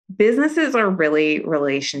businesses are really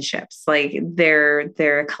relationships. Like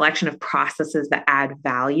they're a collection of processes that add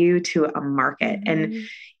value to a market. And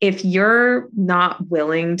if you're not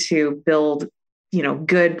willing to build,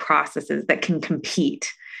 good processes that can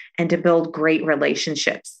compete and to build great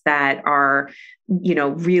relationships that are,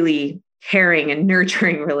 really caring and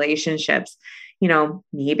nurturing relationships,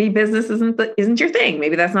 maybe business isn't your thing.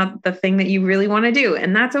 Maybe that's not the thing that you really want to do.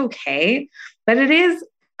 And that's okay. But it is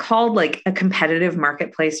called like a competitive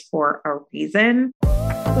marketplace for a reason.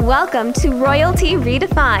 Welcome to Royalty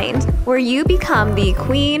Redefined, where you become the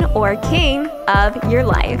queen or king of your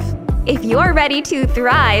life. If you're ready to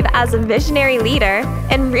thrive as a visionary leader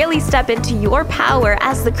and really step into your power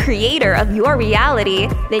as the creator of your reality,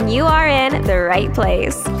 then you are in the right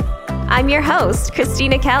place. I'm your host,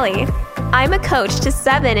 Christina Kelly. I'm a coach to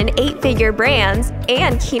 7- and 8-figure brands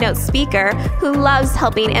and keynote speaker who loves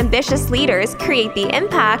helping ambitious leaders create the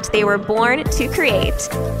impact they were born to create.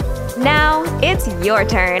 Now it's your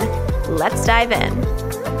turn. Let's dive in.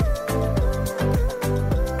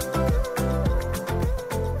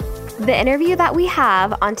 The interview that we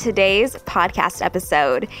have on today's podcast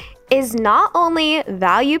episode is not only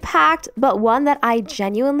value-packed, but one that I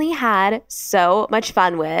genuinely had so much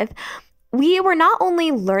fun with. We were not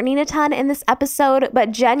only learning a ton in this episode,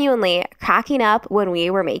 but genuinely cracking up when we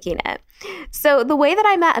were making it. So the way that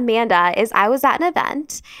I met Amanda is I was at an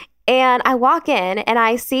event and I walk in and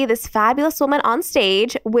I see this fabulous woman on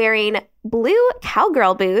stage wearing blue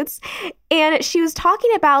cowgirl boots. And she was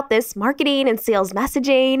talking about this marketing and sales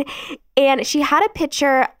messaging. And she had a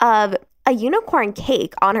picture of a unicorn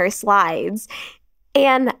cake on her slides.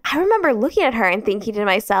 And I remember looking at her and thinking to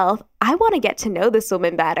myself, I want to get to know this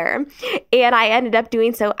woman better. And I ended up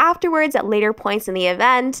doing so afterwards at later points in the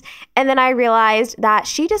event. And then I realized that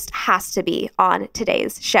she just has to be on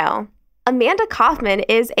today's show. Amanda Kaufman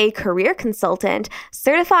is a career consultant,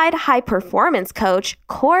 certified high performance coach,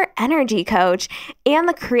 core energy coach, and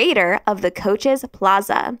the creator of the Coaches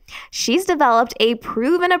Plaza. She's developed a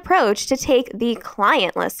proven approach to take the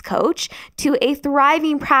clientless coach to a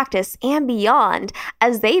thriving practice and beyond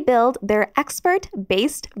as they build their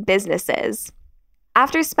expert-based businesses.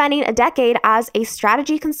 After spending a decade as a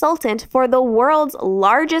strategy consultant for the world's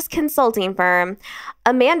largest consulting firm,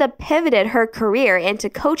 Amanda pivoted her career into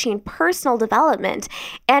coaching personal development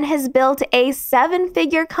and has built a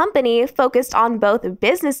 7-figure company focused on both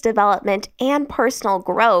business development and personal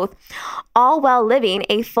growth, all while living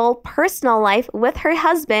a full personal life with her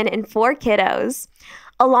husband and 4 kiddos.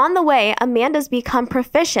 Along the way, Amanda's become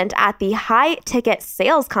proficient at the high-ticket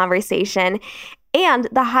sales conversation and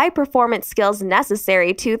the high-performance skills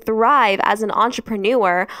necessary to thrive as an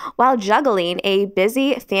entrepreneur while juggling a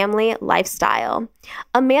busy family lifestyle.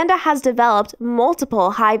 Amanda has developed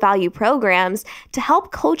multiple high-value programs to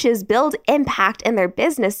help coaches build impact in their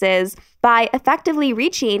businesses by effectively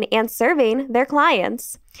reaching and serving their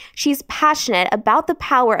clients. She's passionate about the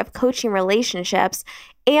power of coaching relationships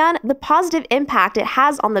and the positive impact it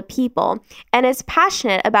has on the people, and is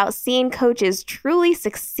passionate about seeing coaches truly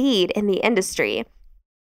succeed in the industry.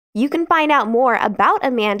 You can find out more about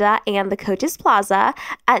Amanda and the Coaches Plaza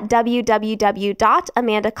at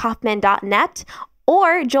www.amandakaufman.net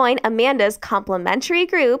or join Amanda's complimentary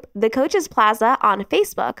group, The Coaches Plaza, on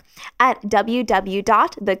Facebook at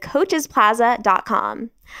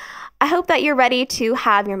www.thecoachesplaza.com. I hope that you're ready to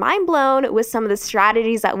have your mind blown with some of the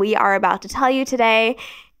strategies that we are about to tell you today,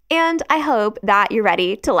 and I hope that you're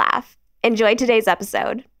ready to laugh. Enjoy today's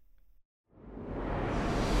episode.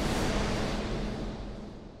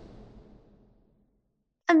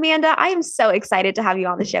 Amanda, I am so excited to have you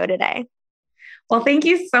on the show today. Well, thank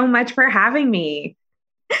you so much for having me.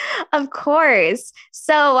 Of course.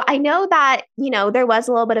 So I know that, there was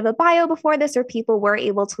a little bit of a bio before this where people were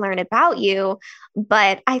able to learn about you.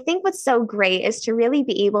 But I think what's so great is to really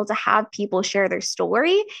be able to have people share their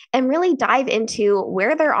story and really dive into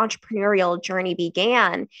where their entrepreneurial journey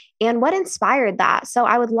began and what inspired that. So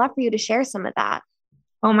I would love for you to share some of that.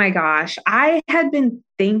 Oh my gosh. I had been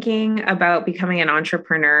thinking about becoming an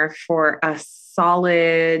entrepreneur for a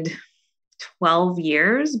solid 12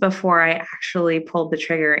 years before I actually pulled the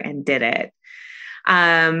trigger and did it.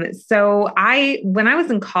 When I was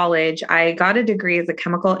in college, I got a degree as a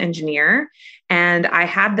chemical engineer, and I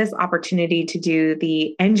had this opportunity to do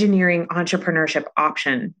the engineering entrepreneurship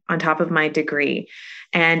option on top of my degree.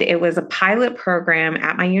 And it was a pilot program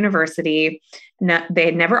at my university. They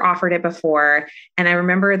had never offered it before. And I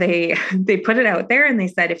remember they put it out there and they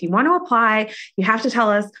said, if you want to apply, you have to tell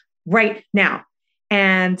us right now.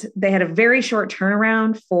 And they had a very short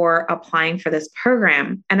turnaround for applying for this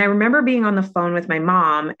program. And I remember being on the phone with my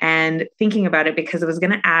mom and thinking about it because it was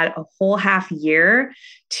going to add a whole half year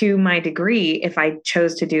to my degree if I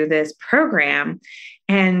chose to do this program.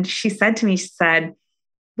 And she said to me, she said,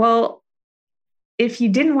 well, if you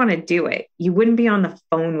didn't want to do it, you wouldn't be on the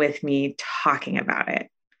phone with me talking about it.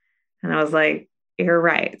 And I was like, you're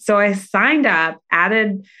right. So I signed up,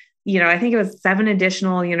 added, I think it was 7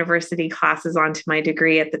 additional university classes onto my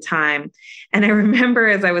degree at the time. And I remember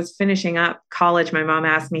as I was finishing up college, my mom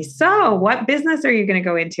asked me, so what business are you going to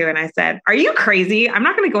go into? And I said, are you crazy? I'm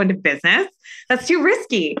not going to go into business. That's too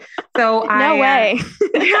risky. So no way.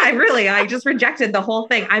 I just rejected the whole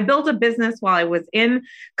thing. I built a business while I was in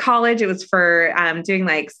college. It was for doing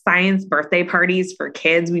like science birthday parties for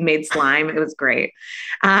kids. We made slime. It was great.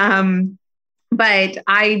 But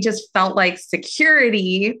I just felt like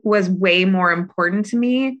security was way more important to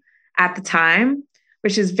me at the time,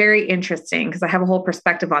 which is very interesting because I have a whole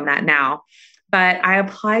perspective on that now. But I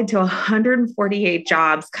applied to 148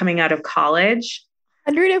 jobs coming out of college.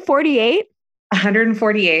 148?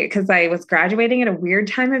 148 because I was graduating at a weird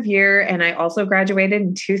time of year. And I also graduated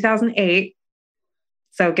in 2008.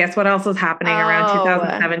 So guess what else was happening around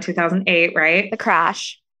 2007, 2008, right? The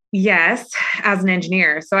crash. Yes, as an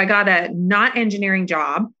engineer. So I got a not engineering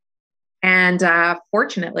job. And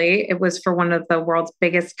fortunately, it was for one of the world's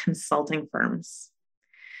biggest consulting firms.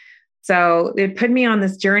 So it put me on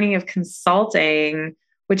this journey of consulting,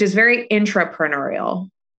 which is very intrapreneurial.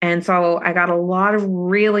 And so I got a lot of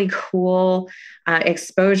really cool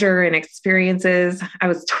exposure and experiences. I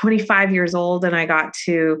was 25 years old and I got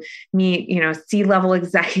to meet, C-level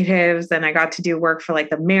executives, and I got to do work for like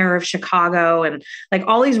the mayor of Chicago and like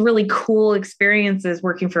all these really cool experiences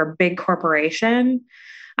working for a big corporation.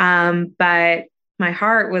 But my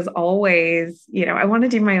heart was always, I want to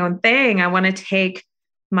do my own thing. I want to take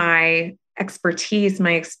my expertise,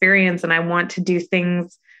 my experience, and I want to do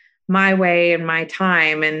things my way and my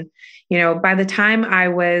time. And, by the time I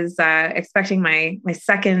was expecting my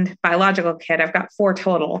second biological kid, I've got 4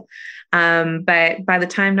 total. But by the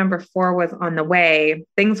time number 4 was on the way,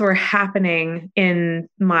 things were happening in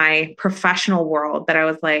my professional world that I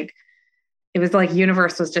was like, it was like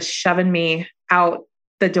universe was just shoving me out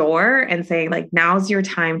the door and saying like, now's your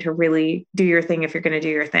time to really do your thing if you're going to do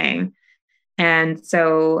your thing. And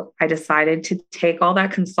so I decided to take all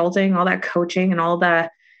that consulting, all that coaching, and all the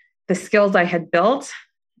skills I had built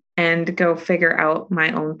and go figure out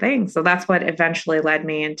my own thing. So that's what eventually led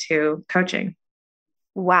me into coaching.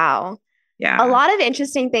 Wow. Yeah. A lot of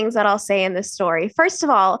interesting things that I'll say in this story. First of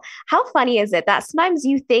all, how funny is it that sometimes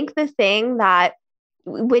you think the thing that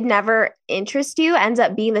would never interest you ends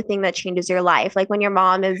up being the thing that changes your life? Like when your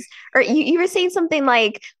mom is, or you were saying something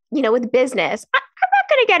like, with business, I'm not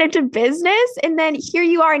going to get into business. And then here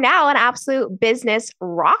you are now, an absolute business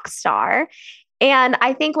rock star. And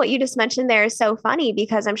I think what you just mentioned there is so funny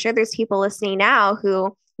because I'm sure there's people listening now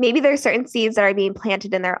who maybe there's certain seeds that are being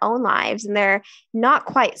planted in their own lives and they're not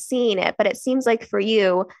quite seeing it. But it seems like for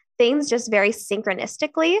you, things just very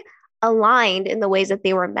synchronistically aligned in the ways that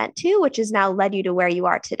they were meant to, which has now led you to where you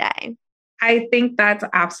are today. I think that's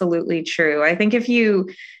absolutely true. I think if you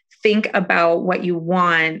think about what you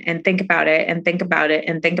want and think about it and think about it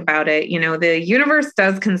and think about it, the universe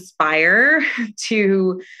does conspire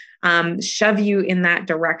to shove you in that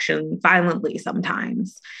direction violently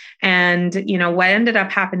sometimes. And, what ended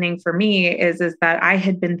up happening for me is that I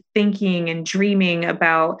had been thinking and dreaming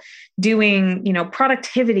about doing,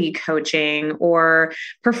 productivity coaching or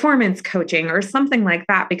performance coaching or something like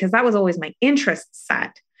that, because that was always my interest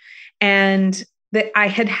set. And that I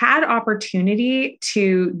had opportunity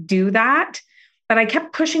to do that, but I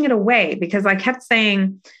kept pushing it away because I kept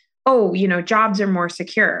saying, oh, jobs are more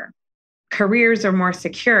secure. Careers are more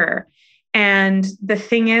secure. And the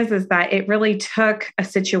thing is that it really took a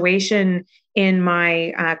situation in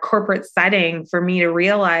my corporate setting for me to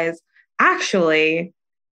realize, actually,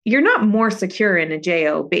 you're not more secure in a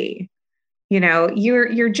job.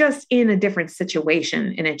 You're just in a different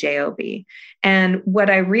situation in a job. And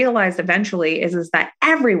what I realized eventually is that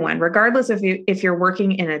everyone, regardless of if you're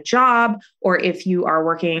working in a job or if you are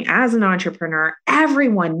working as an entrepreneur,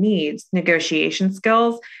 everyone needs negotiation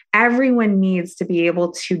skills. Everyone needs to be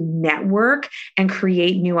able to network and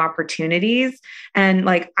create new opportunities. And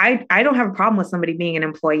I don't have a problem with somebody being an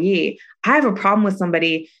employee. I have a problem with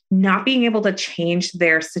somebody not being able to change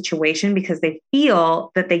their situation because they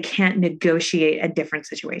feel that they can't negotiate a different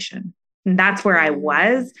situation. And that's where I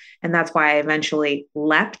was. And that's why I eventually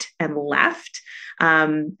leapt and left.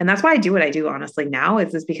 And that's why I do what I do, honestly, now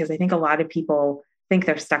is because I think a lot of people think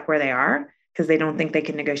they're stuck where they are because they don't think they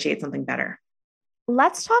can negotiate something better.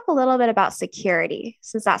 Let's talk a little bit about security,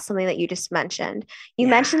 since that's something that you just mentioned. You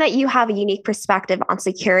Yeah. mentioned that you have a unique perspective on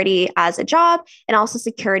security as a job and also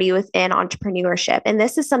security within entrepreneurship. And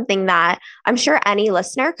this is something that I'm sure any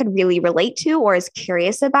listener could really relate to or is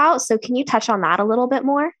curious about. So, can you touch on that a little bit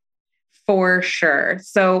more? For sure.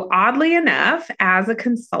 So, oddly enough, as a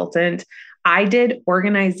consultant, I did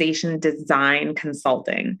organization design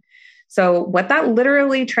consulting. So, what that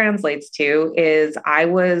literally translates to is I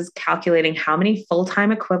was calculating how many full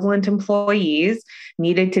time equivalent employees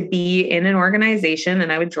needed to be in an organization,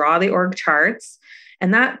 and I would draw the org charts.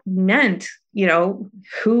 And that meant,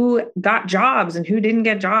 who got jobs and who didn't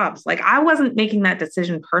get jobs. Like, I wasn't making that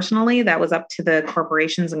decision personally. That was up to the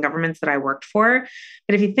corporations and governments that I worked for.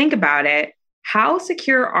 But if you think about it, how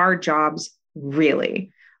secure are jobs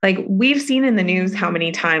really? Like, we've seen in the news how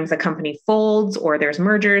many times a company folds or there's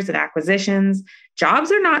mergers and acquisitions.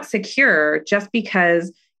 Jobs are not secure just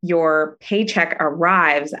because your paycheck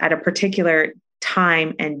arrives at a particular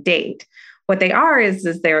time and date. What they are is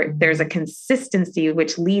there's a consistency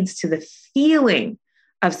which leads to the feeling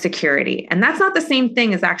of security. And that's not the same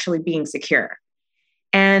thing as actually being secure.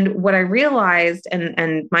 And what I realized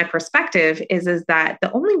and my perspective is that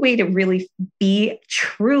the only way to really be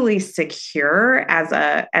truly secure as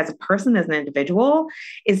a person, as an individual,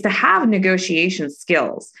 is to have negotiation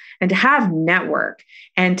skills and to have network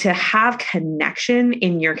and to have connection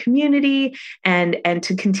in your community and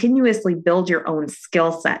to continuously build your own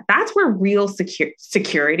skill set. That's where real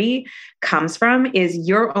security comes from, is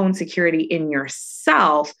your own security in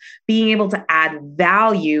yourself, being able to add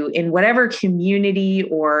value in whatever community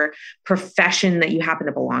or profession that you happen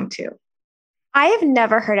to belong to. I have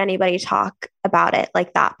never heard anybody talk about it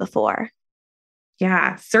like that before.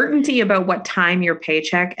 Yeah. Certainty about what time your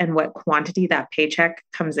paycheck and what quantity that paycheck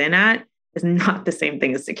comes in at is not the same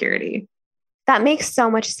thing as security. That makes so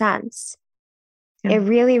much sense. Yeah. It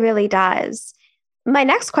really, really does. My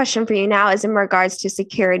next question for you now is in regards to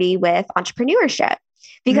security with entrepreneurship,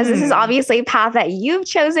 because this is obviously a path that you've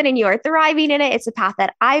chosen and you are thriving in it. It's a path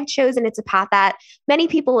that I've chosen. It's a path that many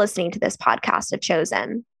people listening to this podcast have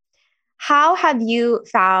chosen. How have you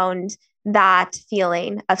found that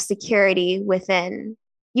feeling of security within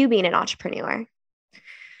you being an entrepreneur?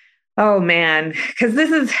 Oh man, because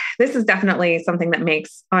this is definitely something that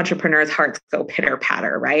makes entrepreneurs' hearts go pitter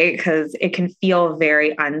patter, right? Because it can feel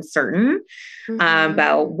very uncertain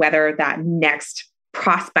about whether that next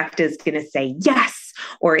prospect is going to say yes,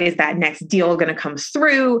 or is that next deal going to come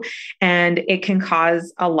through? And it can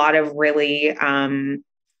cause a lot of really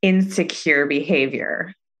insecure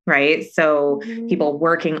behavior. Right. So people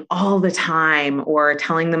working all the time or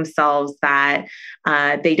telling themselves that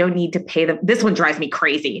they don't need to pay them. This one drives me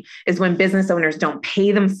crazy, is when business owners don't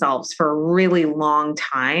pay themselves for a really long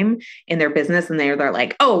time in their business. And they're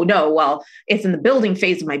like, oh, no, well, it's in the building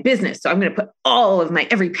phase of my business, so I'm going to put all of my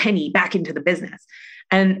every penny back into the business.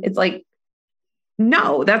 And it's like,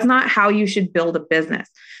 no, that's not how you should build a business.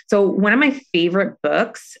 So one of my favorite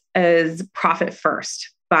books is Profit First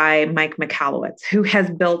by Mike Michalowicz, who has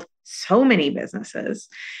built so many businesses.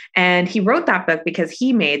 And he wrote that book because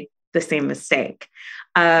he made the same mistake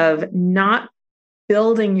of not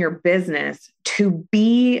building your business to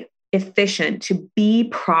be efficient, to be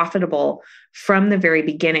profitable from the very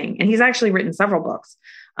beginning. And he's actually written several books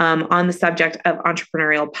on the subject of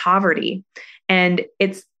entrepreneurial poverty. And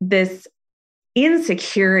it's this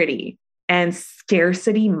insecurity and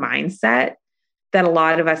scarcity mindset that a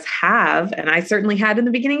lot of us have, and I certainly had in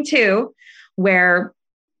the beginning too, where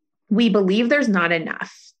we believe there's not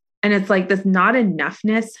enough. And it's like this not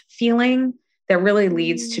enoughness feeling that really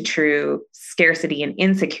leads to true scarcity and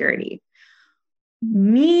insecurity.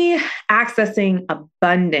 Me accessing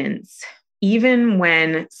abundance, even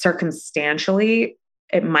when circumstantially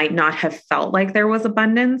it might not have felt like there was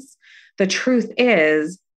abundance, the truth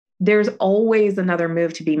is there's always another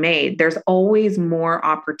move to be made. There's always more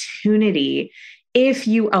opportunity if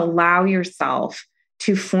you allow yourself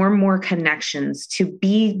to form more connections, to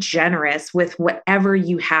be generous with whatever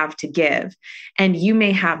you have to give. And you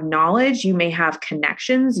may have knowledge, you may have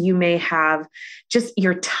connections, you may have just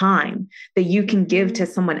your time that you can give to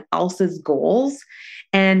someone else's goals.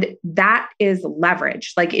 And that is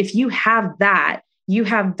leverage. Like, if you have that, you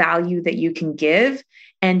have value that you can give,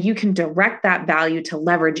 and you can direct that value to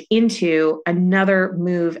leverage into another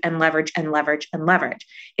move and leverage and leverage and leverage.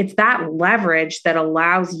 It's that leverage that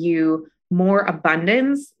allows you more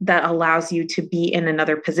abundance, that allows you to be in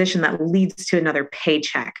another position that leads to another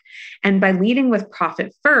paycheck. And by leading with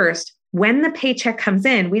profit first, when the paycheck comes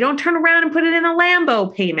in, we don't turn around and put it in a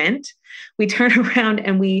Lambo payment. We turn around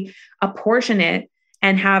and we apportion it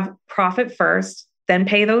and have profit first then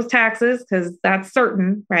pay those taxes because that's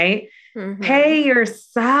certain, right? Mm-hmm. Pay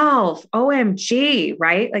yourself. OMG,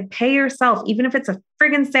 right? Like pay yourself, even if it's a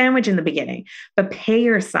friggin' sandwich in the beginning, but pay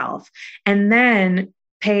yourself. And then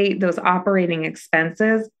pay those operating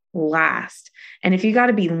expenses last. And if you got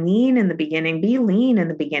to be lean in the beginning, be lean in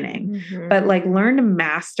the beginning, Mm-hmm. but like learn to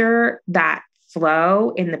master that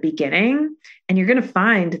flow in the beginning. And you're going to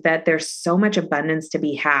find that there's so much abundance to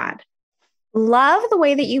be had. Love the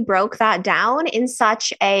way that you broke that down in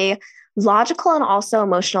such a logical and also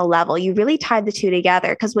emotional level. You really tied the two together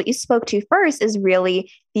because what you spoke to first is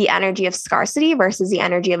really the energy of scarcity versus the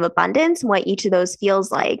energy of abundance and what each of those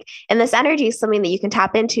feels like. And this energy is something that you can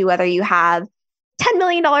tap into whether you have $10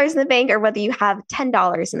 million in the bank or whether you have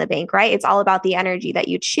 $10 in the bank, right? It's all about the energy that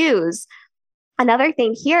you choose. Another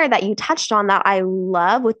thing here that you touched on that I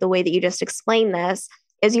love with the way that you just explained this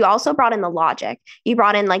is you also brought in the logic. You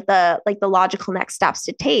brought in like the logical next steps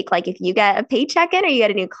to take. Like if you get a paycheck in or you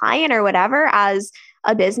get a new client or whatever as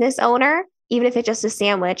a business owner, even if it's just a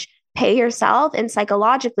sandwich, pay yourself. And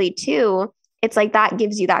psychologically too, it's like that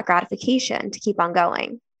gives you that gratification to keep on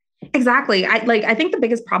going. Exactly. I think the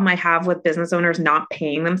biggest problem I have with business owners not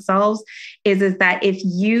paying themselves is that if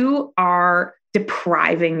you are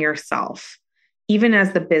depriving yourself, even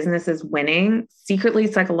as the business is winning, secretly,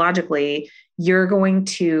 psychologically, you're going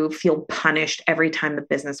to feel punished every time the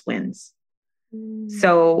business wins.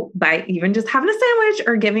 So by even just having a sandwich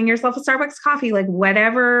or giving yourself a Starbucks coffee, like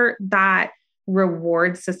whatever that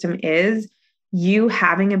reward system is, you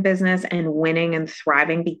having a business and winning and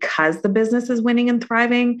thriving because the business is winning and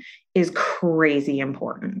thriving is crazy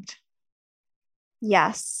important.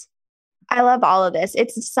 Yes. I love all of this.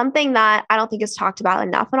 It's something that I don't think is talked about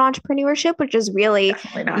enough in entrepreneurship, which is really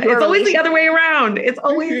Definitely not. It's always the other way around. It's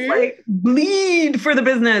always like bleed for the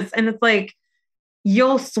business. And it's like,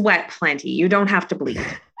 you'll sweat plenty. You don't have to bleed.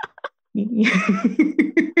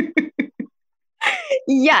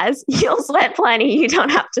 Yes, you'll sweat plenty. You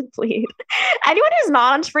don't have to bleed. Anyone who's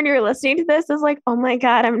not an entrepreneur listening to this is like, oh my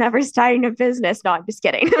God, I'm never starting a business. No, I'm just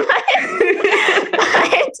kidding.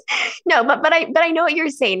 but I know what you're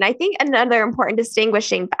saying. I think another important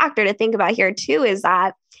distinguishing factor to think about here too is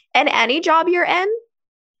that in any job you're in,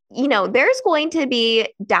 there's going to be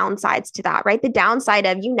downsides to that, right? The downside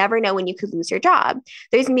of you never know when you could lose your job.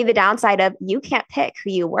 There's going to be the downside of you can't pick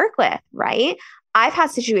who you work with, right? I've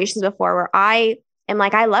had situations before where I am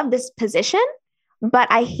like, I love this position,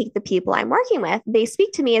 but I hate the people I'm working with. They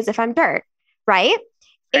speak to me as if I'm dirt, right?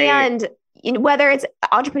 And whether it's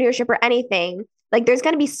entrepreneurship or anything, like there's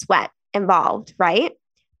going to be sweat involved, right?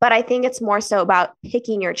 But I think it's more so about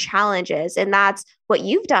picking your challenges. And that's what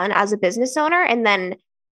you've done as a business owner. And then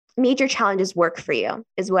made your challenges work for you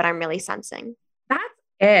is what I'm really sensing. That's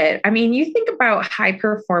it. I mean, you think about high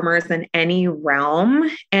performers in any realm,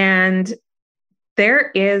 and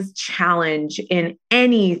there is challenge in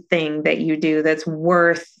anything that you do that's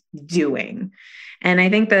worth doing. And I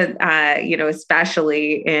think that,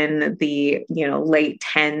 especially in the, late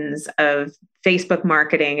tens of Facebook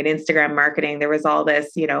marketing and Instagram marketing, there was all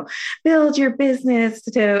this, build your business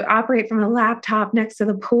to operate from a laptop next to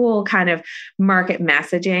the pool kind of market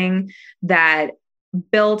messaging that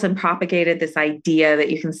built and propagated this idea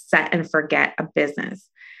that you can set and forget a business.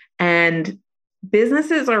 And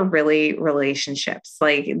businesses are really relationships.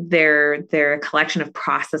 Like they're a collection of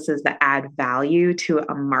processes that add value to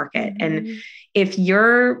a market. And if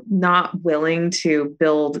you're not willing to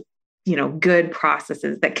build, good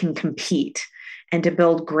processes that can compete and to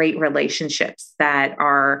build great relationships that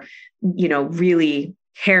are, really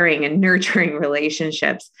caring and nurturing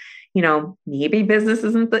relationships, maybe business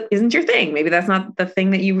isn't your thing. Maybe that's not the thing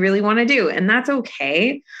that you really want to do. And that's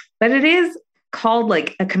okay. But it is called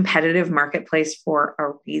like a competitive marketplace for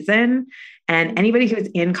a reason. And anybody who's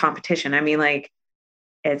in competition, I mean, like,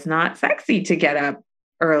 it's not sexy to get up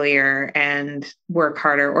earlier and work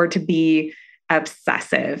harder or to be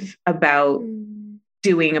obsessive about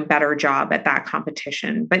doing a better job at that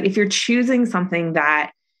competition. But if you're choosing something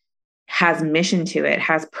that has mission to it,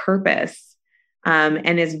 has purpose,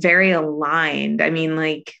 and is very aligned, I mean,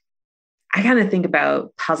 like, I kind of think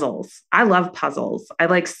about puzzles. I love puzzles. I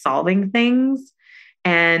like solving things,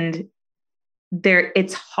 and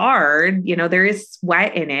it's hard, there is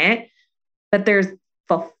sweat in it, but there's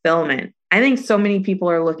fulfillment. I think so many people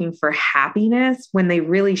are looking for happiness when they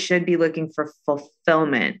really should be looking for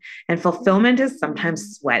fulfillment. And fulfillment is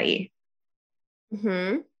sometimes sweaty.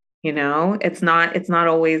 Mm-hmm. It's not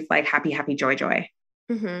always like happy, happy, joy, joy.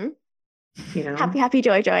 Mm-hmm. Happy, happy,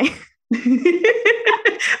 joy, joy.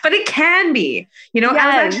 But it can be, yes. I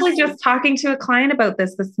was actually just talking to a client about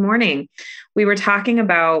this morning. We were talking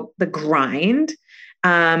about the grind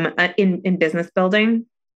in business building.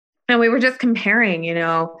 And we were just comparing,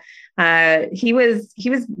 he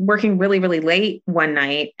was working really, really late one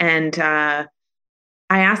night. And I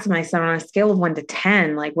asked him, I said, on a scale of 1 to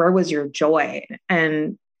 10, like, where was your joy?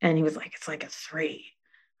 And he was like, it's like a 3.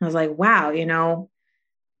 I was like, wow,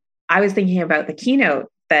 I was thinking about the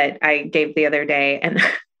keynote that I gave the other day, and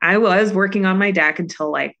I was working on my deck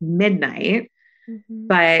until like midnight. Mm-hmm.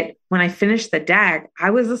 But when I finished the deck, I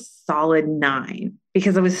was a solid 9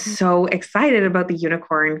 because I was so excited about the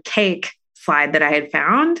unicorn cake slide that I had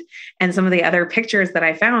found and some of the other pictures that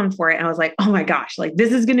I found for it. And I was like, oh my gosh, like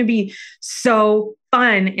this is going to be so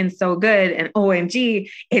fun and so good. And OMG,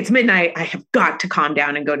 it's midnight. I have got to calm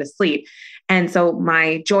down and go to sleep. And so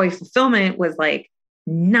my joy fulfillment was like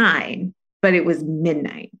 9, but it was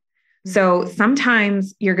midnight. Mm-hmm. So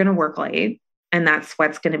sometimes you're going to work late and that's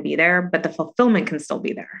what's going to be there, but the fulfillment can still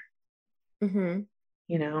be there. Mm-hmm.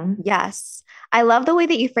 Yes. I love the way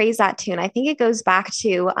that you phrase that too. And I think it goes back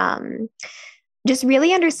to just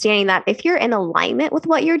really understanding that if you're in alignment with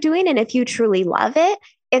what you're doing and if you truly love it,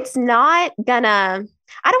 it's not gonna,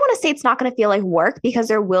 I don't want to say it's not going to feel like work because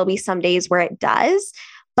there will be some days where it does,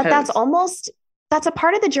 but that's a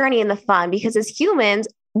part of the journey and the fun because as humans,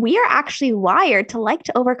 we are actually wired to like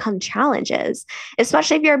to overcome challenges,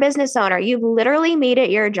 especially if you're a business owner. You've literally made it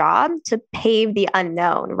your job to pave the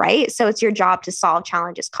unknown, right? So it's your job to solve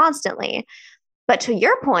challenges constantly. But to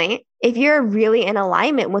your point, if you're really in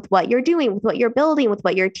alignment with what you're doing, with what you're building, with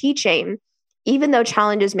what you're teaching, even though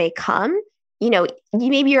challenges may come,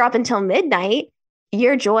 maybe you're up until midnight,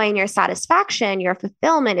 your joy and your satisfaction, your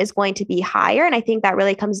fulfillment is going to be higher. And I think that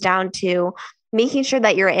really comes down to making sure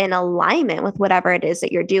that you're in alignment with whatever it is that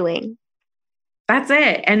you're doing. That's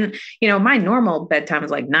it. And, my normal bedtime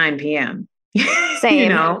is like 9 p.m.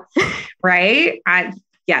 Same. Right? 9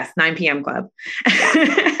 p.m. club.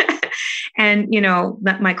 And,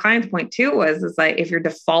 my client's point too is like, if you're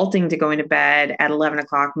defaulting to going to bed at 11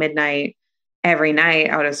 o'clock midnight every night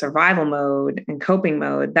out of survival mode and coping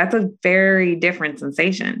mode, that's a very different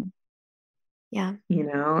sensation. Yeah.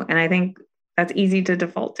 And I think that's easy to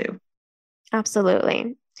default to.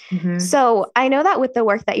 Absolutely. Mm-hmm. So I know that with the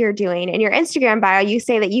work that you're doing in your Instagram bio, you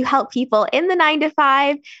say that you help people in the 9 to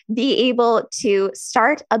 5 be able to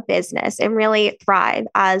start a business and really thrive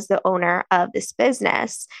as the owner of this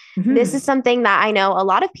business. Mm-hmm. This is something that I know a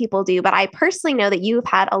lot of people do, but I personally know that you've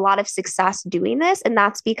had a lot of success doing this. And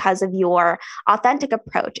that's because of your authentic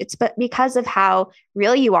approach. It's because of how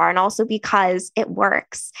real you are and also because it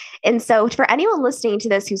works. And so for anyone listening to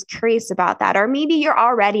this who's curious about that, or maybe you're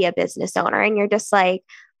already a business owner and you're just like,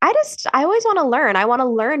 I always want to learn. I want to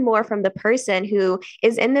learn more from the person who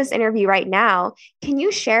is in this interview right now. Can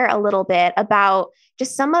you share a little bit about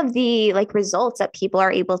just some of the results that people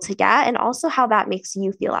are able to get and also how that makes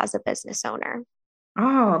you feel as a business owner?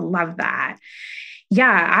 Oh, love that.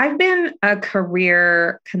 Yeah, I've been a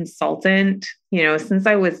career consultant, since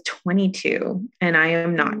I was 22, and I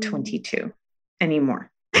am not 22 anymore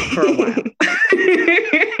for a while.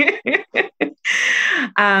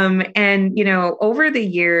 And, over the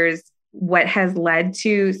years, what has led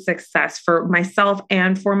to success for myself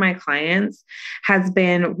and for my clients has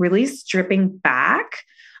been really stripping back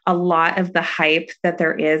a lot of the hype that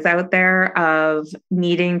there is out there of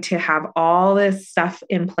needing to have all this stuff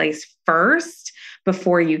in place first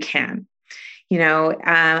before you can.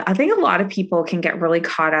 I think a lot of people can get really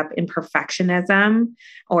caught up in perfectionism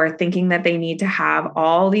or thinking that they need to have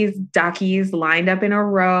all these duckies lined up in a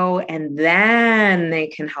row and then they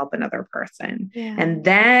can help another person. Yeah. And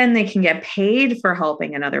then they can get paid for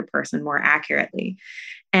helping another person more accurately.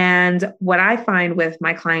 And what I find with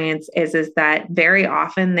my clients is that very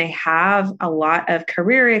often they have a lot of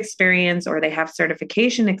career experience or they have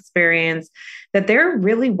certification experience that they're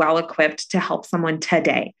really well equipped to help someone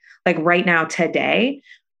today. Like right now, today,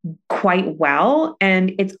 quite well.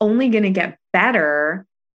 And it's only going to get better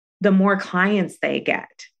the more clients they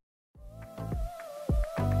get.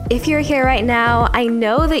 If you're here right now, I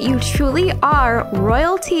know that you truly are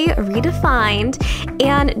royalty redefined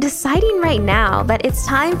and deciding right now that it's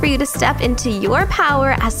time for you to step into your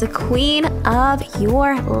power as the queen of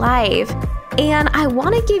your life. And I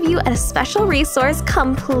want to give you a special resource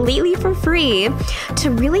completely for free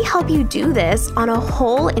to really help you do this on a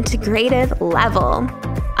whole integrative level.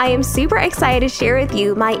 I am super excited to share with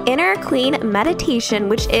you my Inner Queen meditation,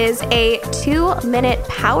 which is a 2-minute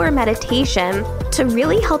power meditation to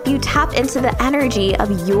really help you tap into the energy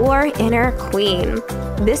of your inner queen.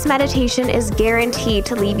 This meditation is guaranteed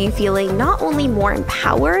to leave you feeling not only more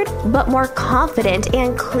empowered, but more confident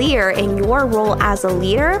and clear in your role as a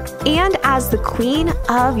leader and as the queen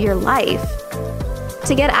of your life.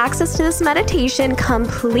 To get access to this meditation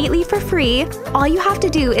completely for free, all you have to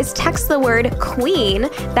do is text the word QUEEN,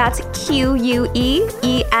 that's QUEEN,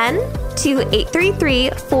 to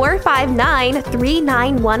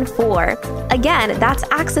 833-459-3914. Again, that's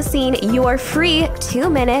accessing your free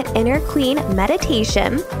 2-minute Inner Queen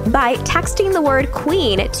meditation by texting the word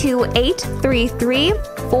QUEEN to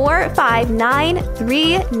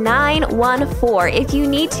 833-459-3914. If you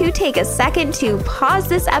need to take a second to pause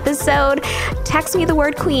this episode, text me the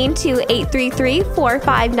word QUEEN to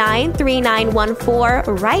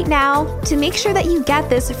 833-459-3914 right now to make sure that you get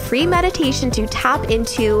this free meditation to tap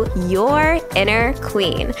into your inner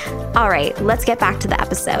queen. All right, let's get back to the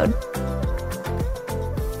episode.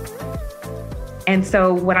 And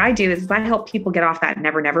so what I do is I help people get off that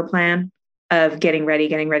never, never plan of getting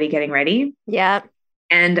ready. Yeah.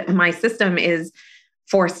 And my system is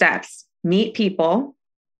 4 steps: meet people,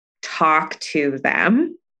 talk to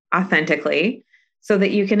them authentically so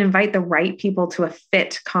that you can invite the right people to a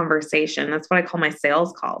fit conversation. That's what I call my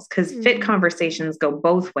sales calls, because fit conversations go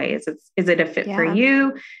both ways. Is it a fit for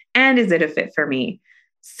you? And is it a fit for me?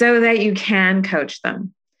 So that you can coach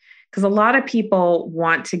them. Because a lot of people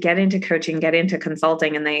want to get into coaching, get into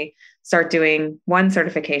consulting, and they start doing one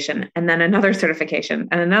certification and then another certification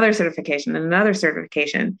and another certification and another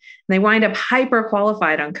certification. And they wind up hyper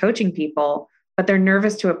qualified on coaching people, but they're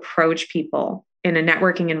nervous to approach people in a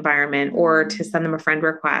networking environment or to send them a friend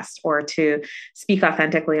request or to speak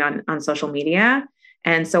authentically on social media.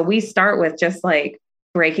 And so we start with just like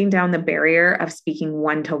breaking down the barrier of speaking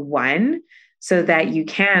one-to-one so that you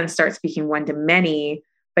can start speaking one-to-many,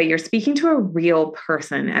 but you're speaking to a real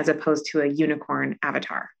person as opposed to a unicorn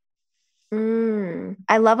avatar.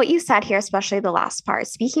 I love what you said here, especially the last part,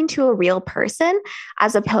 speaking to a real person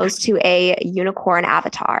as opposed to a unicorn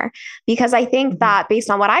avatar. Because I think that based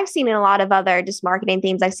on what I've seen in a lot of other just marketing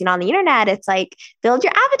things I've seen on the internet, it's like build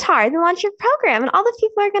your avatar, then launch your program and all the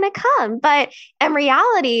people are going to come. But in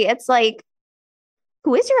reality, it's like,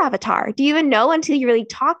 who is your avatar? Do you even know until you really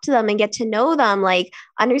talk to them and get to know them, like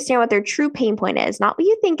understand what their true pain point is, not what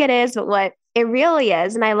you think it is, but what it really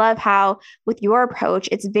is. And I love how with your approach,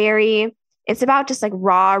 it's about just like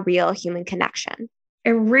raw, real human connection.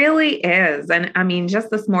 It really is. And I mean, just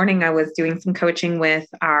this morning, I was doing some coaching with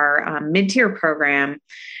our mid-tier program,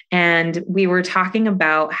 and we were talking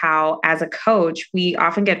about how as a coach, we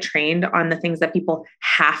often get trained on the things that people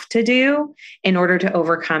have to do in order to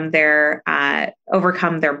overcome their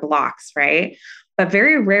blocks, right? But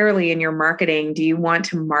very rarely in your marketing do you want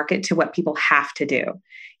to market to what people have to do.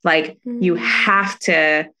 Like you have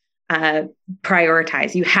to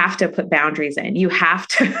prioritize. You have to put boundaries in. You have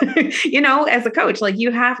to, as a coach, like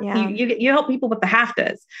you help people with the have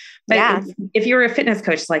tos. But if you're a fitness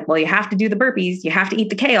coach, it's like, well, you have to do the burpees. You have to eat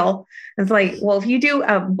the kale. It's like, well, if you do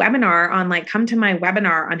a webinar on like, come to my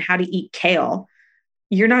webinar on how to eat kale,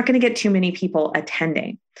 you're not going to get too many people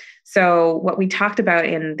attending. So what we talked about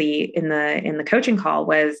in the coaching call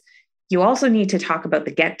was you also need to talk about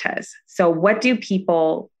the get-tos. So what do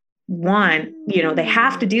people want? They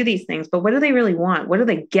have to do these things, but what do they really want? What do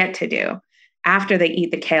they get to do after they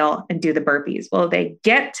eat the kale and do the burpees? Well, they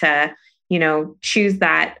get to, choose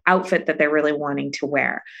that outfit that they're really wanting to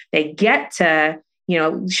wear. They get to,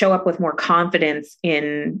 show up with more confidence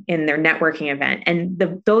in their networking event. And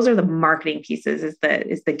those are the marketing pieces is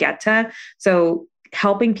the get to. So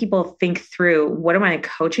helping people think through, what am I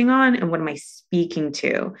coaching on and what am I speaking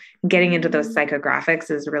to? Getting into those psychographics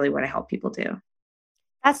is really what I help people do.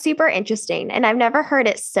 That's super interesting. And I've never heard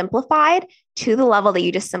it simplified to the level that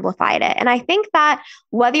you just simplified it. And I think that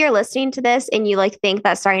whether you're listening to this and you think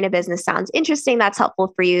that starting a business sounds interesting, that's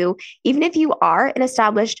helpful for you. Even if you are an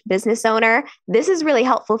established business owner, this is really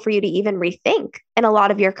helpful for you to even rethink in a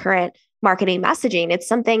lot of your current marketing messaging. It's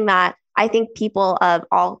something that I think people of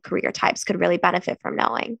all career types could really benefit from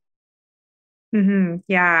knowing.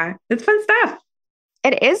 Yeah, it's fun stuff.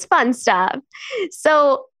 It is fun stuff.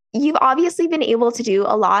 So you've obviously been able to do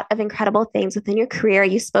a lot of incredible things within your career.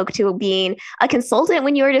 You spoke to being a consultant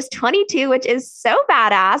when you were just 22, which is so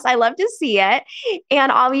badass. I love to see it.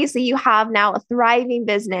 And obviously you have now a thriving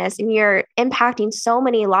business and you're impacting so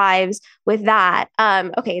many lives with that.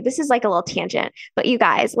 Okay, this is like a little tangent, but you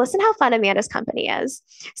guys, listen how fun Amanda's company is.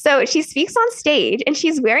 So she speaks on stage and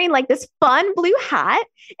she's wearing like this fun blue hat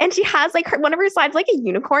and she has like one of her slides, like a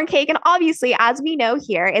unicorn cake. And obviously, as we know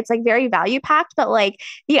here, it's like very value packed, but like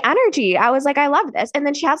the energy, I was like, I love this. And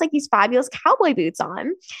then she has like these fabulous cowboy boots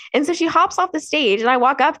on. And so she hops off the stage and I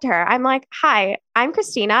walk up to her. I'm like, hi, I'm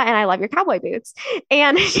Christina and I love your cowboy boots.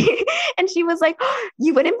 And she was like, oh,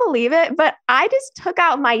 you wouldn't believe it, but I just took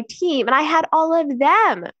out my team and I had all of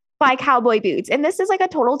them buy cowboy boots. And this is like a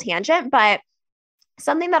total tangent, but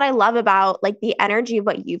something that I love about like the energy of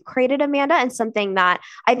what you've created, Amanda, and something that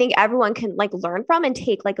I think everyone can like learn from and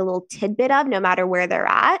take like a little tidbit of no matter where they're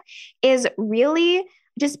at, is really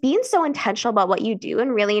just being so intentional about what you do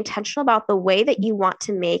and really intentional about the way that you want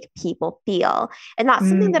to make people feel. And that's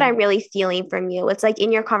something that I'm really feeling from you. It's like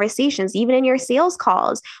in your conversations, even in your sales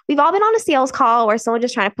calls, we've all been on a sales call where someone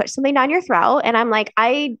just trying to push something down your throat. And I'm like,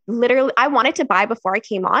 I wanted to buy before I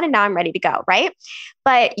came on and now I'm ready to go. Right.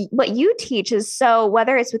 But what you teach is, so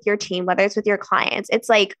whether it's with your team, whether it's with your clients, it's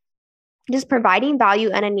like just providing value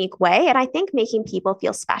in a unique way. And I think making people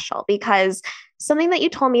feel special, because something that you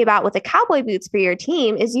told me about with the cowboy boots for your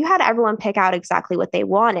team is you had everyone pick out exactly what they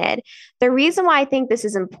wanted. The reason why I think this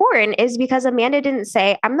is important is because Amanda didn't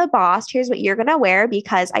say, I'm the boss, here's what you're going to wear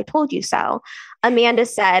because I told you so. Amanda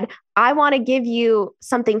said, I want to give you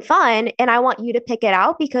something fun and I want you to pick it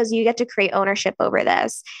out because you get to create ownership over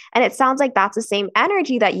this. And it sounds like that's the same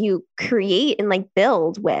energy that you create and like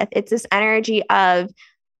build with. It's this energy of,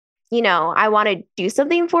 you know, I want to do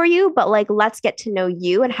something for you, but like, let's get to know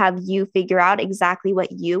you and have you figure out exactly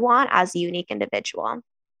what you want as a unique individual.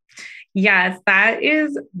 Yes, that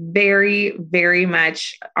is very, very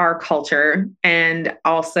much our culture. And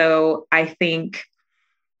also, I think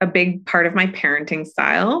a big part of my parenting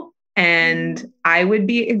style. And I would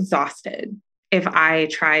be exhausted if I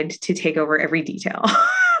tried to take over every detail.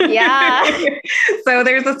 Yeah. So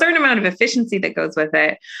there's a certain amount of efficiency that goes with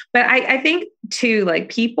it. But I think too, like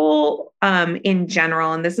people in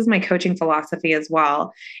general, and this is my coaching philosophy as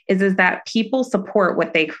well, is that people support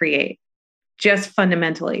what they create just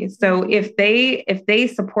fundamentally. So if they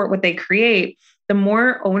support what they create, the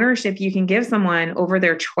more ownership you can give someone over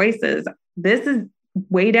their choices. This is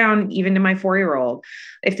way down even to my 4-year-old.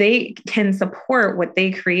 If they can support what they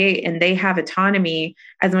create and they have autonomy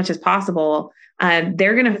as much as possible,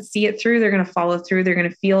 they're going to see it through. They're going to follow through. They're going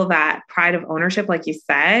to feel that pride of ownership, like you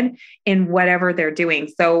said, in whatever they're doing.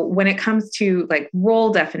 So when it comes to like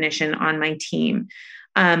role definition on my team,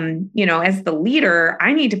 you know, as the leader,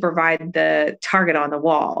 I need to provide the target on the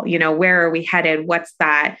wall. You know, where are we headed? What's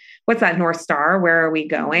that North Star? Where are we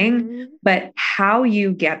going? But how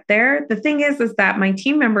you get there, the thing is that my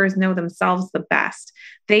team members know themselves the best.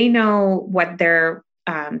 They know what their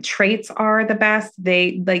traits are the best.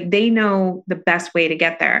 They know the best way to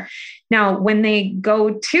get there. Now, when they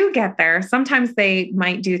go to get there, sometimes they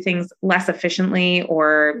might do things less efficiently,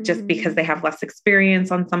 or just because they have less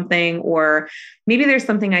experience on something, or maybe there's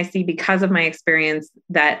something I see because of my experience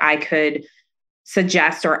that I could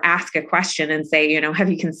suggest or ask a question and say, you know,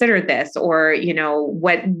 have you considered this? Or, you know,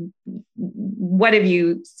 what have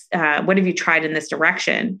you tried in this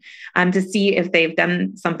direction, to see if they've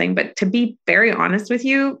done something. But to be very honest with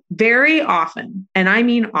you, very often, and I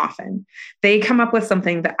mean often, they come up with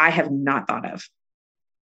something that I have not thought of,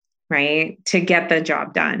 right, to get the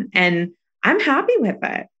job done. And I'm happy with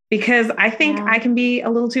it because I think I can be a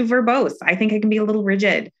little too verbose. I think I can be a little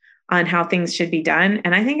rigid on how things should be done.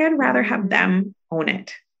 And I think I'd rather have them own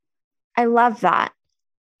it. I love that.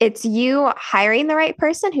 It's you hiring the right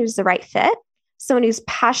person who's the right fit, someone who's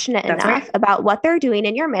passionate enough about what they're doing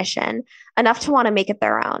in your mission, enough to want to make it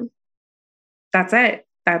their own. That's it.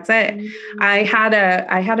 I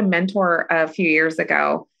had a mentor a few years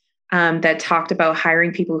ago that talked about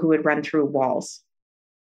hiring people who would run through walls.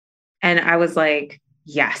 And I was like,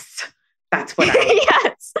 yes, that's what I want.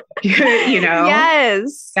 Yes. You know,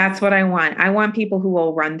 yes, that's what I want. I want people who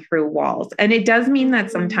will run through walls. And it does mean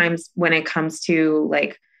that sometimes when it comes to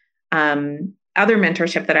like, other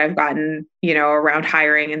mentorship that I've gotten, you know, around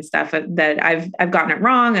hiring and stuff, that I've gotten it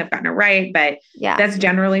wrong, I've gotten it right. But that's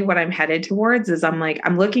generally what I'm headed towards, is I'm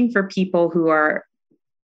looking for people who are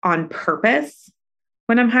on purpose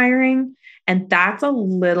when I'm hiring. And that's a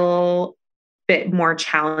little bit more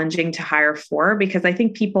challenging to hire for, because I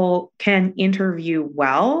think people can interview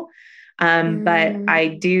well. But I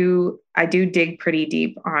do dig pretty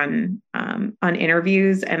deep on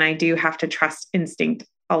interviews, and I do have to trust instinct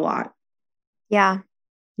a lot. Yeah.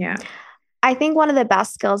 I think one of the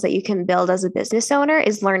best skills that you can build as a business owner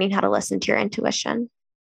is learning how to listen to your intuition.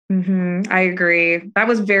 I agree. That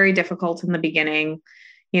was very difficult in the beginning.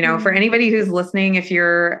 You know, for anybody who's listening, if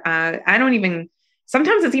you're,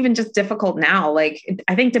 sometimes it's even just difficult now. Like,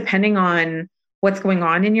 I think depending on what's going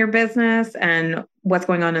on in your business and what's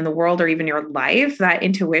going on in the world, or even your life, that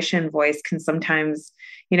intuition voice can sometimes,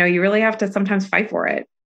 you know, you really have to sometimes fight for it.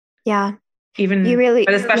 Yeah. But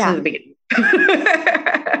especially at the beginning.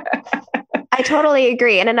 I totally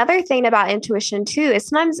agree. And another thing about intuition too is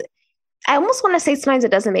sometimes I almost want to say sometimes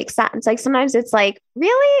it doesn't make sense. Like sometimes it's like,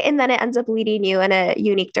 really? And then it ends up leading you in a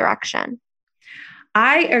unique direction.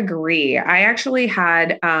 I agree. I actually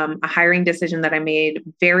had a hiring decision that I made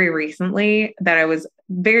very recently that I was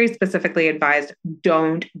very specifically advised,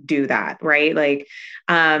 don't do that, right? Like,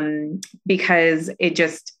 because it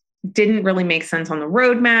just didn't really make sense on the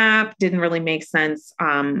roadmap, didn't really make sense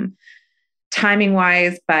timing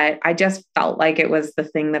wise, but I just felt like it was the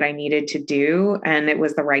thing that I needed to do. And it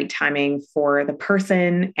was the right timing for the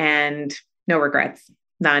person, and no regrets,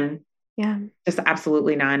 none. Yeah. Just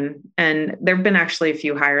absolutely none. And there've been actually a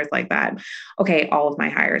few hires like that. Okay, all of my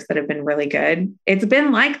hires that have been really good. It's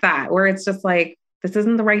been like that, where it's just like, this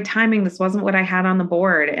isn't the right timing. This wasn't what I had on the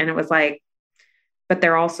board. And it was like, but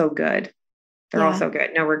they're all so good. They're all so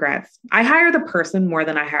good. No regrets. I hire the person more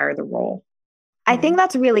than I hire the role. I think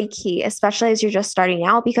that's really key, especially as you're just starting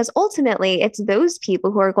out, because ultimately it's those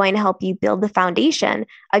people who are going to help you build the foundation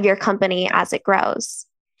of your company as it grows.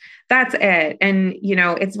 That's it. And, you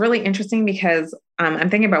know, it's really interesting because I'm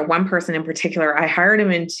thinking about one person in particular. I hired him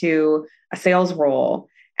into a sales role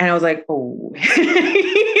and I was like, oh,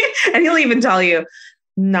 and he'll even tell you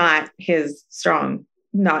not his strong,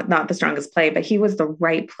 not the strongest play, but he was the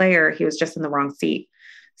right player. He was just in the wrong seat.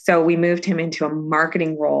 So we moved him into a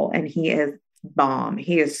marketing role and he is bomb.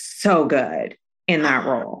 He is so good in that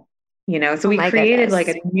role, you know? So we created like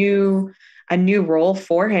a new role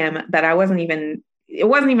for him that it wasn't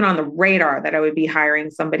even on the radar that I would be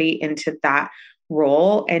hiring somebody into that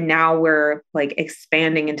role. And now we're like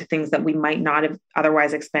expanding into things that we might not have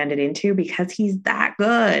otherwise expanded into because he's that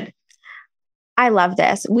good. I love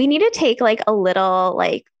this. We need to take like a little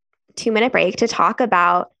 2-minute break to talk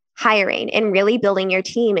about hiring and really building your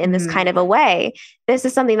team in this kind of a way. This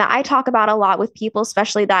is something that I talk about a lot with people,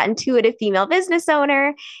 especially that intuitive female business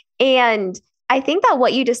owner. And I think that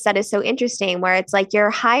what you just said is so interesting, where it's like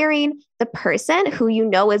you're hiring the person who you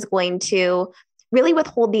know is going to really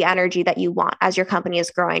withhold the energy that you want as your company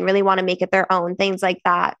is growing, really want to make it their own, things like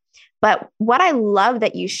that. But what I love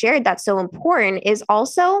that you shared that's so important is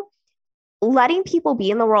also letting people be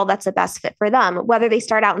in the role that's the best fit for them, whether they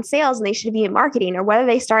start out in sales and they should be in marketing, or whether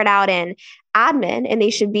they start out in admin and they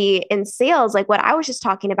should be in sales, like what I was just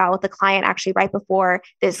talking about with the client actually right before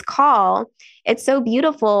this call. It's so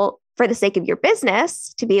beautiful for the sake of your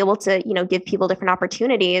business to be able to, give people different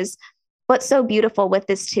opportunities. What's so beautiful with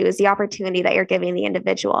this too is the opportunity that you're giving the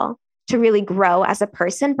individual to really grow as a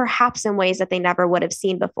person, perhaps in ways that they never would have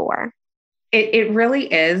seen before. It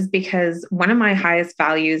really is, because one of my highest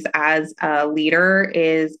values as a leader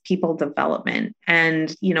is people development.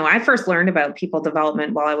 And, I first learned about people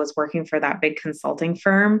development while I was working for that big consulting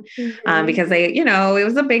firm, because they, it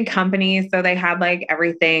was a big company. So they had like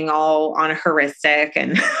everything all on a heuristic.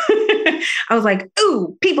 And I was like,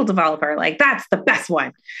 ooh, people developer, like that's the best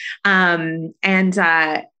one.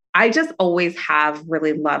 I just always have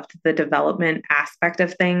really loved the development aspect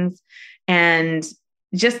of things. And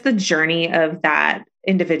just the journey of that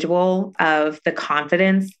individual, of the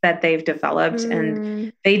confidence that they've developed.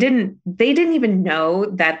 And they didn't even know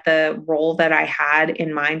that the role that I had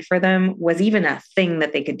in mind for them was even a thing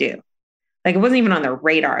that they could do. Like it wasn't even on their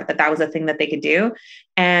radar that was a thing that they could do.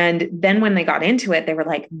 And then when they got into it, they were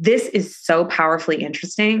like, this is so powerfully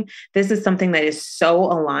interesting. This is something that is so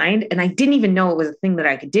aligned. And I didn't even know it was a thing that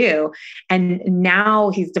I could do. And now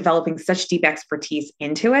he's developing such deep expertise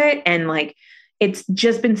into it. And like, it's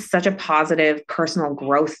just been such a positive personal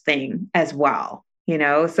growth thing as well,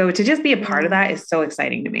 So to just be a part of that is so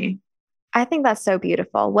exciting to me. I think that's so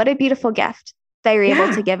beautiful. What a beautiful gift that you're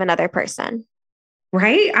able to give another person.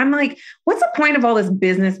 Right? I'm like, what's the point of all this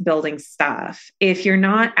business building stuff if you're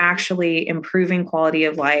not actually improving quality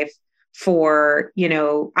of life for,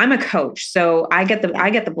 I'm a coach. So I get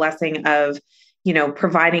the blessing of,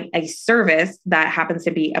 providing a service that happens to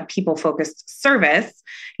be a people-focused service,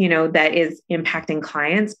 that is impacting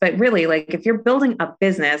clients. But really, like if you're building a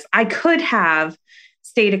business, I could have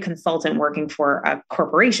stayed a consultant working for a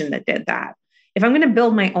corporation that did that. If I'm going to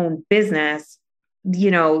build my own business,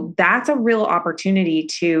 that's a real opportunity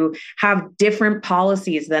to have different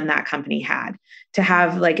policies than that company had, to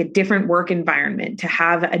have like a different work environment, to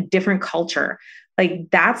have a different culture.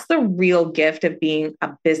 Like that's the real gift of being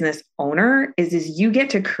a business owner is you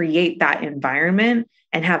get to create that environment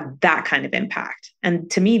and have that kind of impact.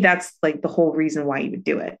 And to me, that's like the whole reason why you would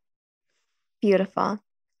do it. Beautiful.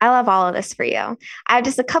 I love all of this for you. I have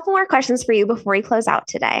just a couple more questions for you before we close out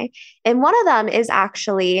today. And one of them is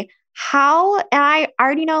actually and I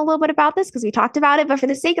already know a little bit about this because we talked about it, but for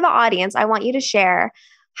the sake of the audience, I want you to share,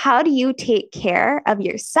 how do you take care of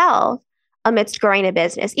yourself amidst growing a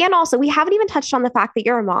business? And also, we haven't even touched on the fact that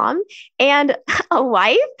you're a mom and a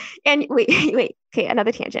wife. And wait. Okay,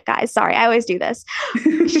 another tangent, guys. Sorry, I always do this.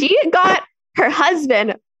 She got her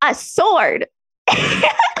husband a sword.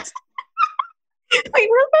 Like,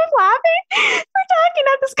 we're both laughing. We're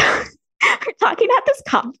talking at this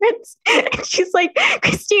conference. And she's like,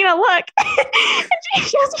 Christina, look. And she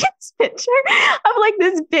shows me this picture of like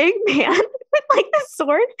this big man with like this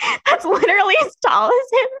sword that's literally as tall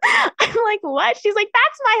as him. I'm like, what? She's like,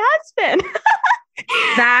 that's my husband.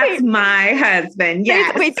 That's my husband.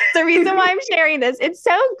 Yes. Wait, the reason why I'm sharing this, it's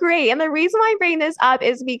so great. And the reason why I'm bringing this up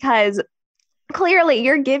is because clearly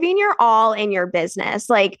you're giving your all in your business.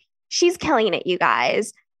 Like, she's killing it, you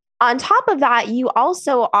guys. On top of that, you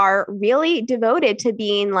also are really devoted to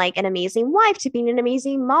being like an amazing wife, to being an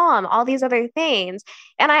amazing mom, all these other things.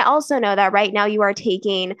 And I also know that right now you are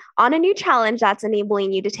taking on a new challenge that's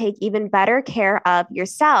enabling you to take even better care of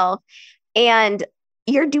yourself. And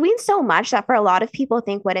you're doing so much that for a lot of people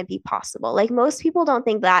think wouldn't be possible. Like, most people don't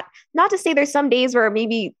think that, not to say there's some days where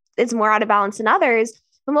maybe it's more out of balance than others,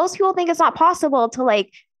 but most people think it's not possible to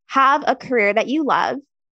like have a career that you love,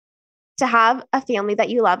 to have a family that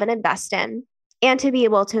you love and invest in, and to be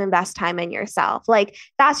able to invest time in yourself. Like,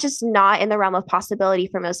 that's just not in the realm of possibility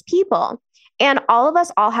for most people. And all of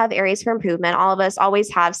us all have areas for improvement. All of us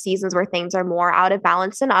always have seasons where things are more out of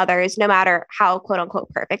balance than others, no matter how quote unquote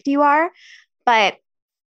perfect you are. But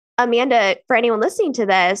Amanda, for anyone listening to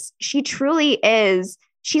this, she truly is,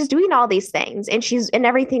 she's doing all these things, and she's in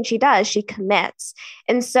everything she does, she commits.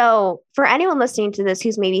 And so for anyone listening to this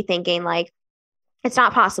who's maybe thinking like, it's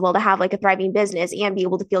not possible to have like a thriving business and be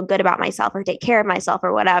able to feel good about myself or take care of myself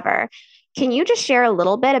or whatever, can you just share a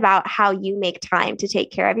little bit about how you make time to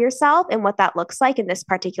take care of yourself and what that looks like in this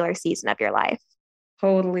particular season of your life?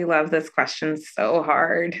 Totally love this question so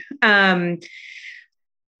hard. Because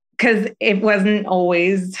it wasn't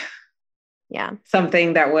always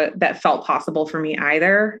something that felt possible for me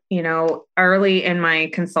either. You know, early in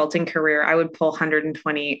my consulting career, I would pull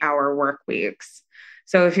 120-hour work weeks.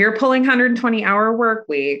 So if you're pulling 120-hour work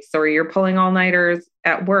weeks, or you're pulling all-nighters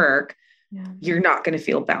at work, you're not going to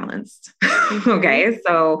feel balanced. Okay.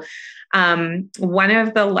 So one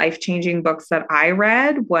of the life-changing books that I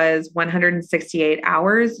read was 168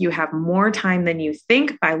 Hours, You Have More Time Than You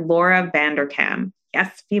Think, by Laura Vanderkam.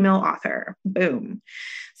 Yes, female author. Boom.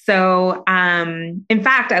 So, in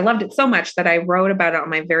fact, I loved it so much that I wrote about it on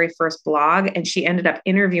my very first blog, and she ended up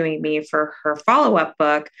interviewing me for her follow-up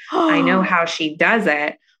book. I Know How She Does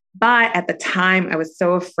It. But at the time, I was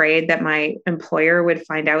so afraid that my employer would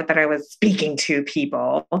find out that I was speaking to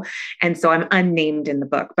people. And so I'm unnamed in the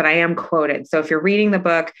book, but I am quoted. So if you're reading the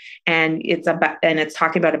book and it's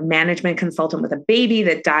talking about a management consultant with a baby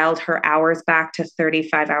that dialed her hours back to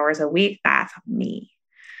 35 hours a week, that's me.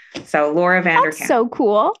 So Laura Vanderkam. That's so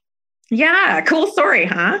cool. Yeah. Cool story,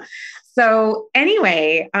 huh? So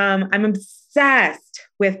anyway, I'm obsessed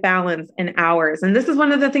with balance and hours. And this is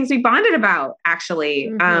one of the things we bonded about,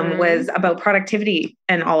 actually, was about productivity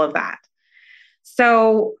and all of that.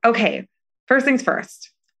 So, okay, first things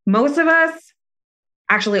first, most of us,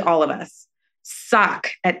 actually all of us, suck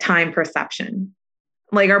at time perception.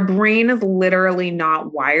 Like, our brain is literally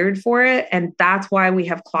not wired for it. And that's why we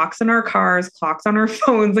have clocks in our cars, clocks on our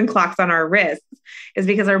phones, and clocks on our wrists, is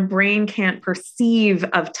because our brain can't perceive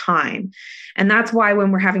of time. And that's why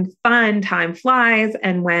when we're having fun, time flies.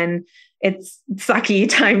 And when it's sucky,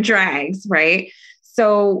 time drags, right?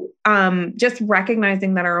 So just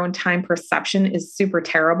recognizing that our own time perception is super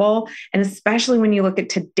terrible. And especially when you look at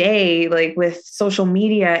today, like with social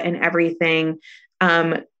media and everything,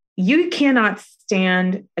 you cannot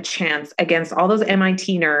stand a chance against all those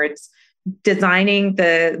MIT nerds designing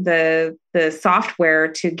the software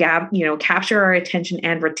to capture our attention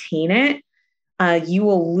and retain it. You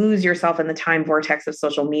will lose yourself in the time vortex of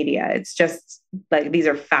social media. It's just like, these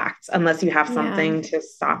are facts, unless you have something to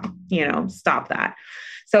stop that.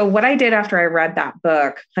 So what I did after I read that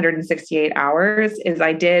book, 168 Hours, is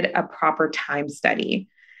I did a proper time study.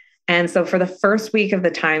 And so for the first week of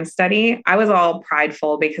the time study, I was all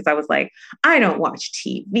prideful because I was like, I don't watch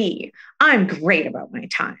TV. I'm great about my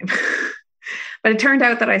time. But it turned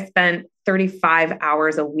out that I spent 35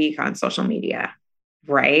 hours a week on social media,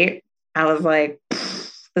 right? I was like,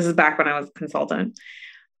 this is back when I was a consultant.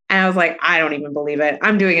 And I was like, I don't even believe it.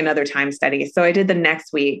 I'm doing another time study. So I did the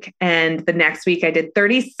next week. And the next week I did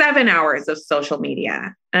 37 hours of social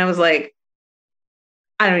media. And I was like,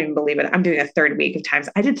 I don't even believe it. I'm doing a third week of times.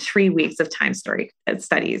 I did 3 weeks of time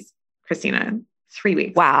studies, Christina, 3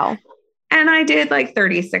 weeks. Wow. And I did like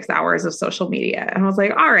 36 hours of social media. And I was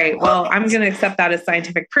like, all right, well, I'm going to accept that as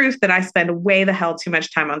scientific proof that I spend way the hell too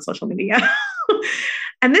much time on social media.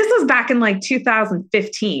 And this was back in like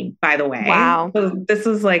 2015, by the way. Wow. So this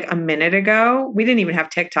was like a minute ago. We didn't even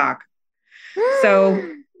have TikTok. So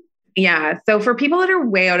Yeah. So for people that are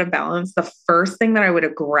way out of balance, the first thing that I would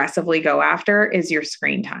aggressively go after is your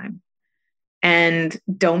screen time. And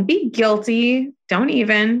don't be guilty. Don't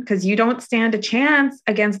even, because you don't stand a chance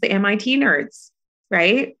against the MIT nerds,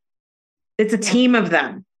 right? It's a team of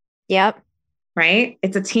them. Yep. Right?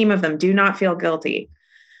 It's a team of them. Do not feel guilty.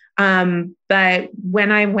 But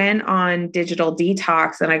when I went on digital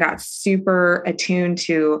detox and I got super attuned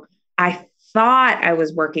to, I thought I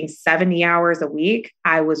was working 70 hours a week.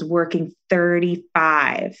 I was working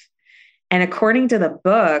 35. And according to the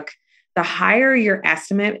book, the higher your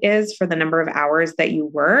estimate is for the number of hours that you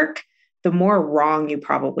work, the more wrong you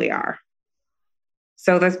probably are.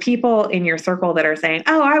 So there's people in your circle that are saying,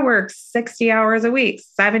 oh, I work 60 hours a week,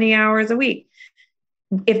 70 hours a week.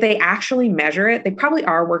 If they actually measure it, they probably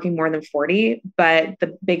are working more than 40, but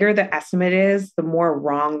the bigger the estimate is, the more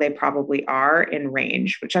wrong they probably are in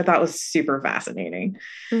range, which I thought was super fascinating.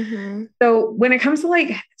 Mm-hmm. So when it comes to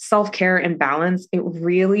like self-care and balance, it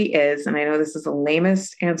really is. And I know this is the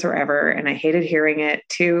lamest answer ever, and I hated hearing it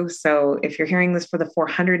too. So if you're hearing this for the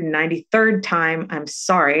 493rd time, I'm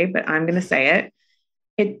sorry, but I'm going to say it.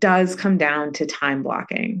 It does come down to time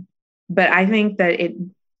blocking. But I think that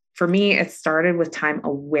for me, it started with time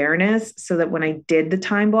awareness so that when I did the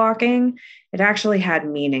time blocking, it actually had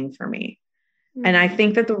meaning for me. Mm-hmm. And I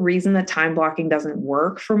think that the reason that time blocking doesn't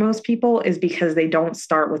work for most people is because they don't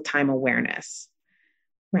start with time awareness,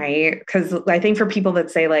 right? Because I think for people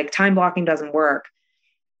that say like time blocking doesn't work,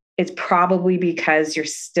 it's probably because you're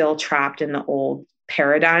still trapped in the old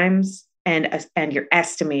paradigms and you're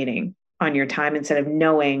estimating on your time instead of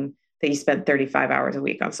knowing that you spent 35 hours a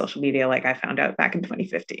week on social media, like I found out back in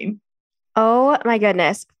 2015. Oh my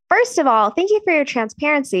goodness. First of all, thank you for your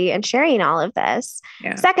transparency and sharing all of this.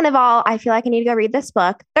 Yeah. Second of all, I feel like I need to go read this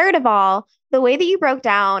book. Third of all, the way that you broke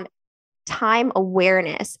down time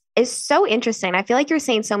awareness is so interesting. I feel like you're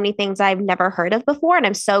saying so many things I've never heard of before, and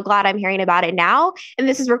I'm so glad I'm hearing about it now. And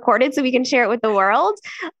this is recorded so we can share it with the world.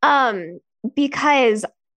 Because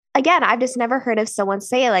again, I've just never heard of someone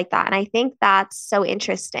say it like that. And I think that's so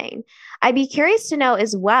interesting. I'd be curious to know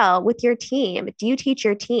as well with your team, do you teach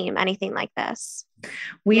your team anything like this?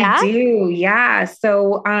 We do. Yeah.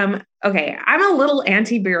 So, okay. I'm a little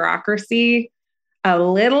anti-bureaucracy,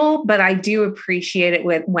 but I do appreciate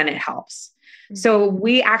it when it helps. So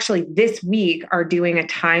we actually this week are doing a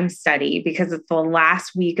time study because it's the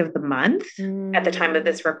last week of the month at the time of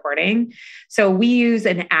this recording. So we use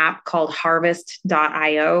an app called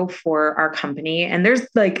harvest.io for our company. And there's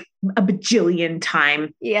like a bajillion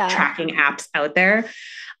time tracking apps out there.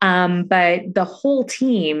 But the whole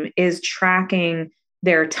team is tracking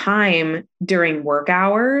their time during work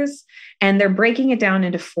hours, and they're breaking it down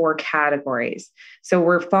into 4 categories. So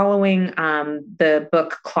we're following the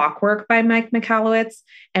book Clockwork by Mike Michalowicz,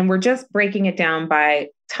 and we're just breaking it down by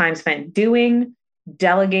time spent doing,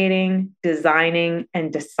 delegating, designing,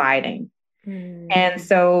 and deciding. And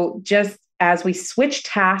so just as we switch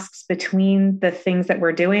tasks between the things that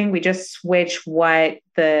we're doing, we just switch what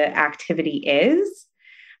the activity is.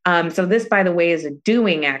 So this, by the way, is a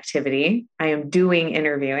doing activity. I am doing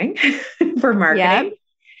interviewing for marketing. Yep.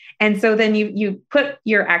 And so then you put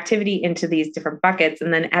your activity into these different buckets.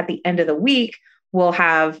 And then at the end of the week, we'll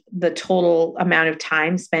have the total amount of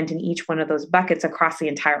time spent in each one of those buckets across the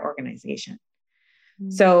entire organization.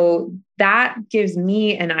 So that gives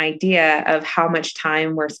me an idea of how much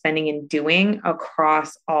time we're spending in doing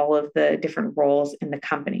across all of the different roles in the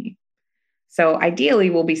company. So ideally,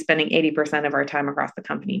 we'll be spending 80% of our time across the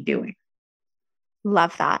company doing.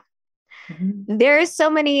 Love that. Mm-hmm. There's so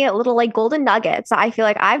many little like golden nuggets. I feel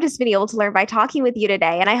like I've just been able to learn by talking with you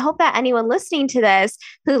today. And I hope that anyone listening to this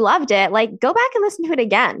who loved it, like go back and listen to it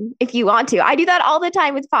again if you want to. I do that all the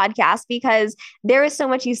time with podcasts because there is so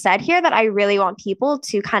much you said here that I really want people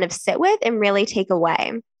to kind of sit with and really take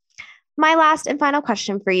away. My last and final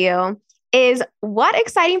question for you is what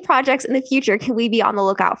exciting projects in the future can we be on the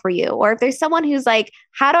lookout for you? Or if there's someone who's like,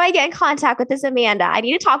 how do I get in contact with this Amanda? I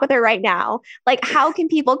need to talk with her right now. Like, how can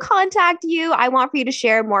people contact you? I want for you to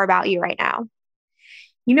share more about you right now.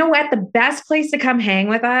 You know what? The best place to come hang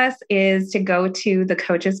with us is to go to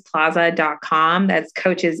thecoachesplaza.com. That's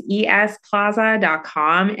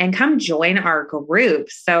coachesesplaza.com and come join our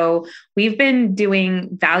group. So we've been doing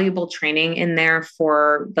valuable training in there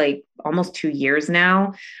for like almost 2 years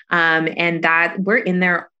now. And that we're in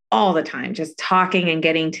there all the time, just talking and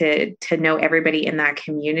getting to know everybody in that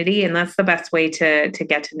community. And that's the best way to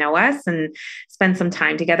get to know us and spend some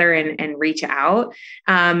time together and reach out.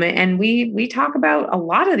 And we talk about a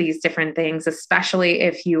lot of these different things, especially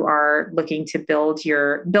if you are looking to build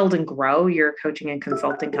and grow your coaching and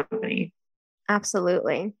consulting company.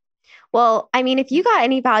 Absolutely. Well, I mean, if you got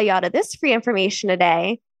any value out of this free information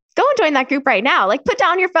today, go and join that group right now. Like, put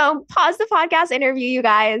down your phone, pause the podcast interview, you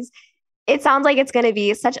guys. It sounds like it's going to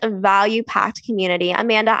be such a value-packed community.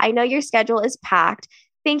 Amanda, I know your schedule is packed.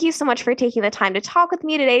 Thank you so much for taking the time to talk with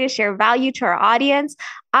me today to share value to our audience.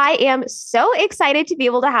 I am so excited to be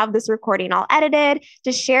able to have this recording all edited,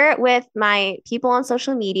 to share it with my people on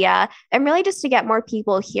social media, and really just to get more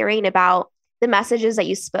people hearing about the messages that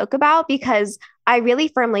you spoke about, because I really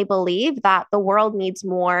firmly believe that the world needs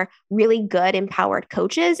more really good, empowered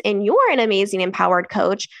coaches. And you're an amazing, empowered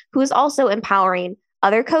coach who is also empowering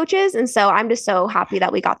other coaches. And so I'm just so happy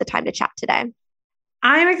that we got the time to chat today.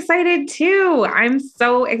 I'm excited too. I'm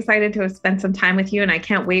so excited to have spent some time with you, and I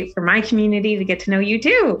can't wait for my community to get to know you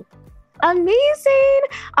too. Amazing.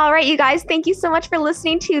 All right, you guys, thank you so much for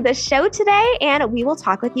listening to the show today, and we will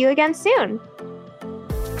talk with you again soon.